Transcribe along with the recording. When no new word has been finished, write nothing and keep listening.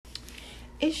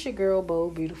It's your girl,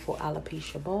 Bold, Beautiful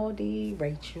Alopecia Baldy,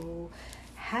 Rachel.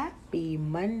 Happy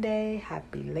Monday.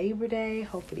 Happy Labor Day.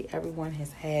 Hopefully everyone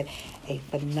has had a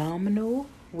phenomenal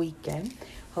weekend.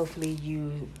 Hopefully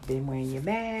you've been wearing your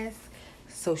mask,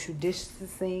 social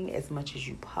distancing as much as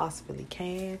you possibly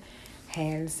can,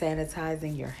 hand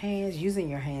sanitizing your hands, using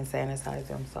your hand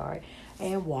sanitizer,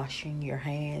 and washing your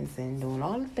hands and doing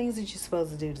all the things that you're supposed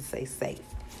to do to stay safe.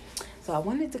 So I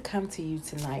wanted to come to you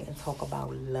tonight and talk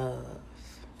about love.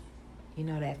 You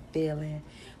know that feeling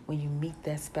when you meet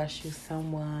that special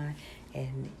someone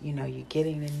and, you're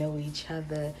getting to know each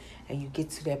other and you get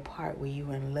to that part where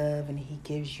you're in love and he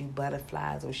gives you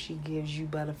butterflies or she gives you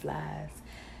butterflies.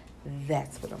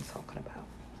 That's what I'm talking about.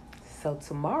 So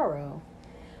tomorrow,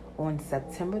 on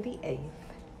September the 8th,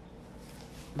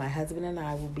 my husband and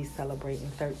I will be celebrating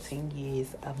 13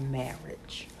 years of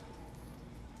marriage.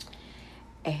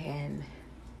 And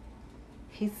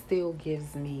he still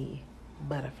gives me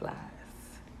butterflies.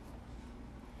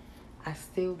 I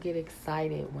still get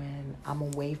excited when I'm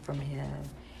away from him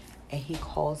and he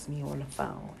calls me on the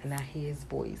phone and I hear his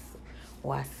voice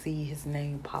or I see his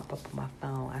name pop up on my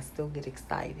phone. I still get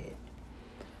excited.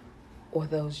 Or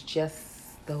those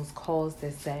calls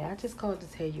that say, I just called to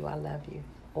tell you I love you,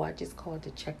 or I just called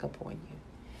to check up on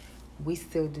you. We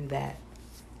still do that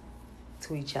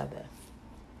to each other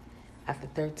after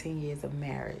 13 years of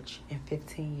marriage and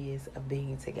 15 years of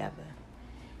being together.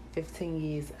 15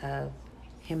 years of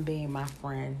him being my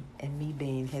friend and me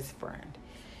being his friend.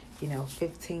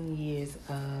 15 years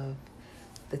of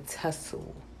the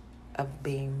tussle of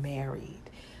being married,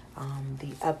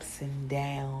 the ups and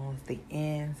downs, the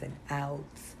ins and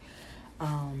outs,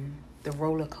 the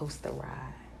roller coaster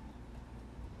ride,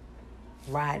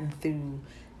 riding through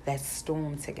that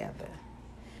storm together.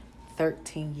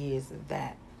 13 years of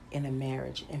that in a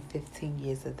marriage and 15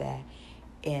 years of that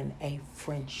in a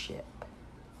friendship,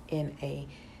 in a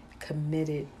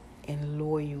committed and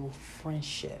loyal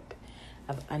friendship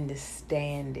of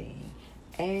understanding.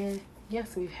 And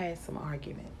yes, we've had some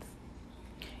arguments,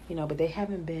 but they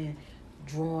haven't been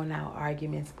drawn out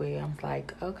arguments where I'm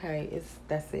like, okay,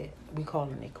 that's it. We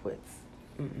calling it quits.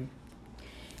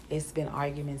 It's been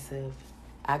arguments of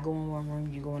I go in one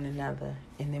room, you go in another,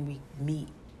 and then we meet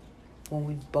when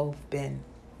we've both been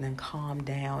and calm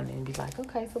down and be like,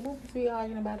 okay, so what was we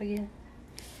arguing about again?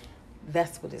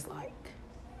 That's what it's like.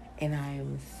 And I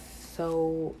am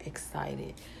so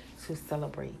excited to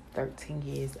celebrate 13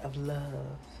 years of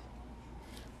love,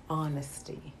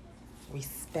 honesty,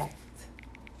 respect,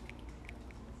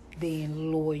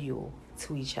 being loyal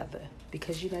to each other.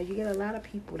 Because, you get a lot of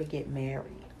people to get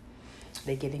married.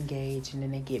 They get engaged and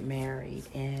then they get married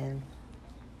and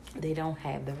they don't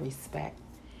have the respect,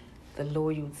 the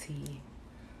loyalty,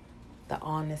 the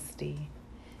honesty,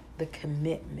 the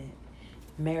commitment.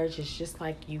 Marriage is just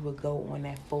like you would go on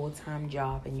that full-time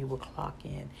job and you would clock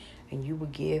in and you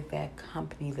would give that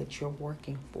company that you're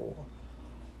working for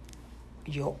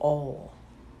your all.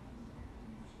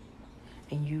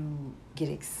 And you get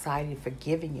excited for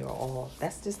giving your all.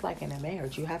 That's just like in a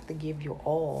marriage. You have to give your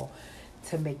all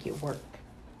to make it work.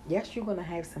 Yes, you're going to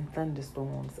have some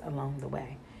thunderstorms along the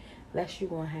way. Yes, you're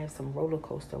going to have some roller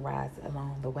coaster rides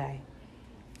along the way.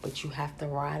 But you have to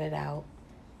ride it out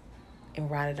and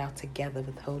ride it out together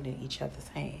with holding each other's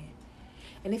hand.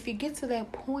 And if you get to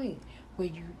that point where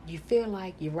you feel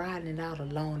like you're riding it out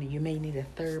alone and you may need a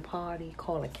third party,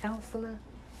 call a counselor,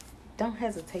 don't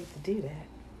hesitate to do that.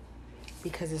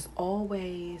 Because it's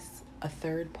always a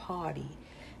third party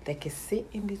that can sit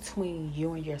in between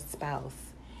you and your spouse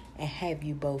and have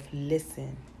you both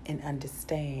listen and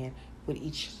understand what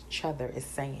each other is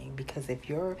saying. Because if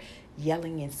you're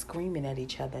yelling and screaming at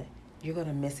each other, you're going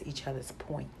to miss each other's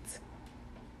points.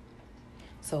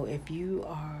 So if you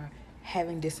are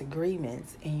having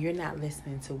disagreements and you're not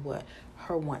listening to what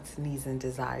her wants, needs, and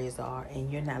desires are,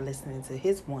 and you're not listening to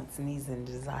his wants, needs, and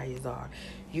desires are,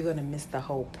 you're going to miss the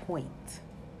whole point.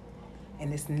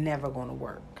 And it's never going to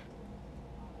work.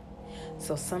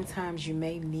 So sometimes you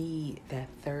may need that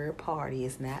third party.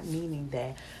 It's not meaning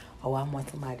that, I want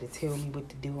somebody to tell me what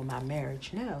to do in my marriage.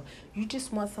 No, you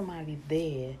just want somebody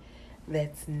there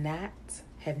that's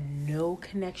have no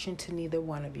connection to neither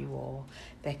one of you all,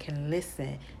 that can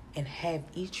listen and have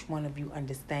each one of you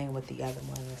understand what the other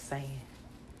one is saying.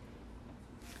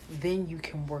 Then you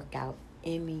can work out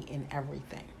any and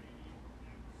everything.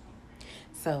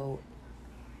 So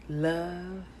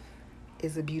love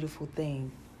is a beautiful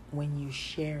thing when you're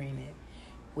sharing it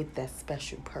with that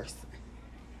special person.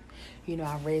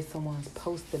 I read someone's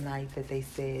post tonight that they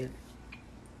said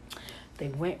they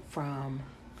went from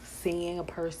seeing a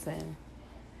person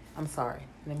I'm sorry,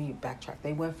 let me backtrack.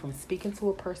 They went from speaking to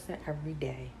a person every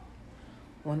day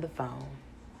on the phone.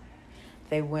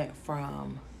 They went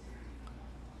from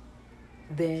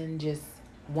then just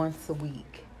once a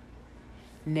week.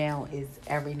 Now is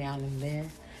every now and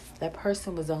then. That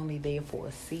person was only there for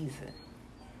a season.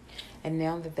 And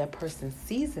now that that person's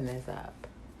season is up,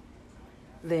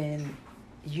 then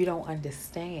you don't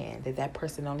understand that that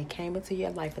person only came into your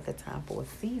life at the time for a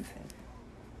season.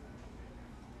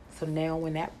 So now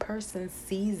when that person's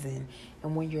season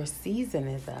and when your season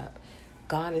is up,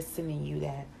 God is sending you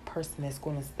that person that's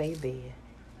going to stay there.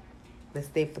 That's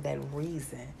there for that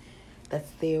reason. That's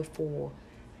there for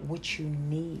what you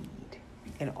need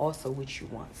and also what you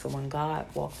want. So when God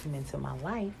walked him into my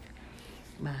life,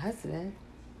 my husband,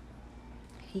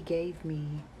 he gave me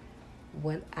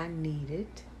what I needed.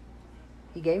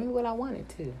 He gave me what I wanted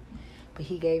to, but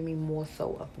he gave me more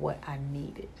so of what I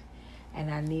needed. And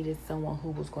I needed someone who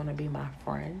was going to be my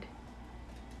friend,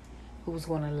 who was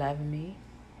going to love me,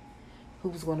 who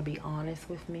was going to be honest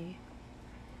with me,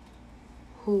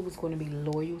 who was going to be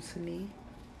loyal to me,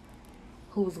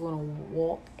 who was going to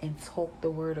walk and talk the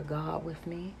word of God with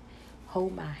me,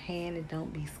 hold my hand and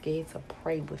don't be scared to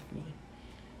pray with me.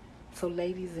 So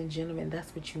ladies and gentlemen,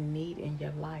 that's what you need in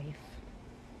your life.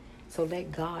 So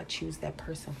let God choose that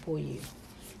person for you.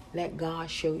 Let God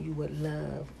show you what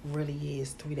love really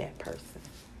is through that person.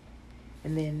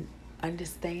 And then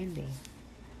understanding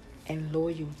and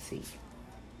loyalty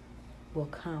will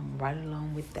come right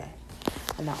along with that.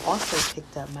 And I also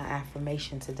picked up my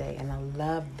affirmation today, and I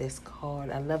love this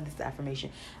card. I love this affirmation.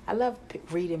 I love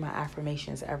reading my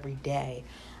affirmations every day.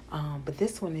 But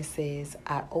this one, it says,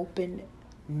 I open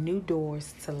new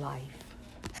doors to life.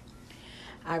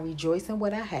 I rejoice in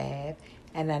what I have,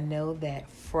 and I know that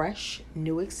fresh,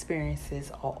 new experiences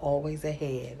are always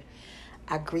ahead.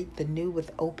 I greet the new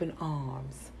with open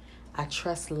arms. I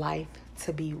trust life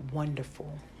to be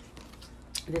wonderful.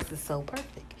 This is so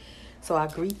perfect. So I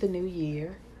greet the new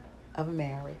year of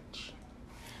marriage.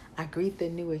 I greet the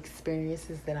new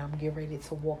experiences that I'm getting ready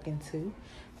to walk into.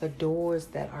 The doors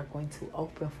that are going to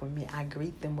open for me, I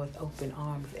greet them with open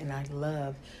arms, and I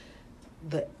love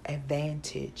the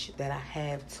advantage that I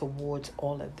have towards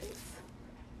all of this.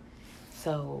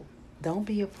 So don't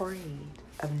be afraid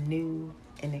of new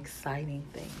and exciting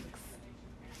things.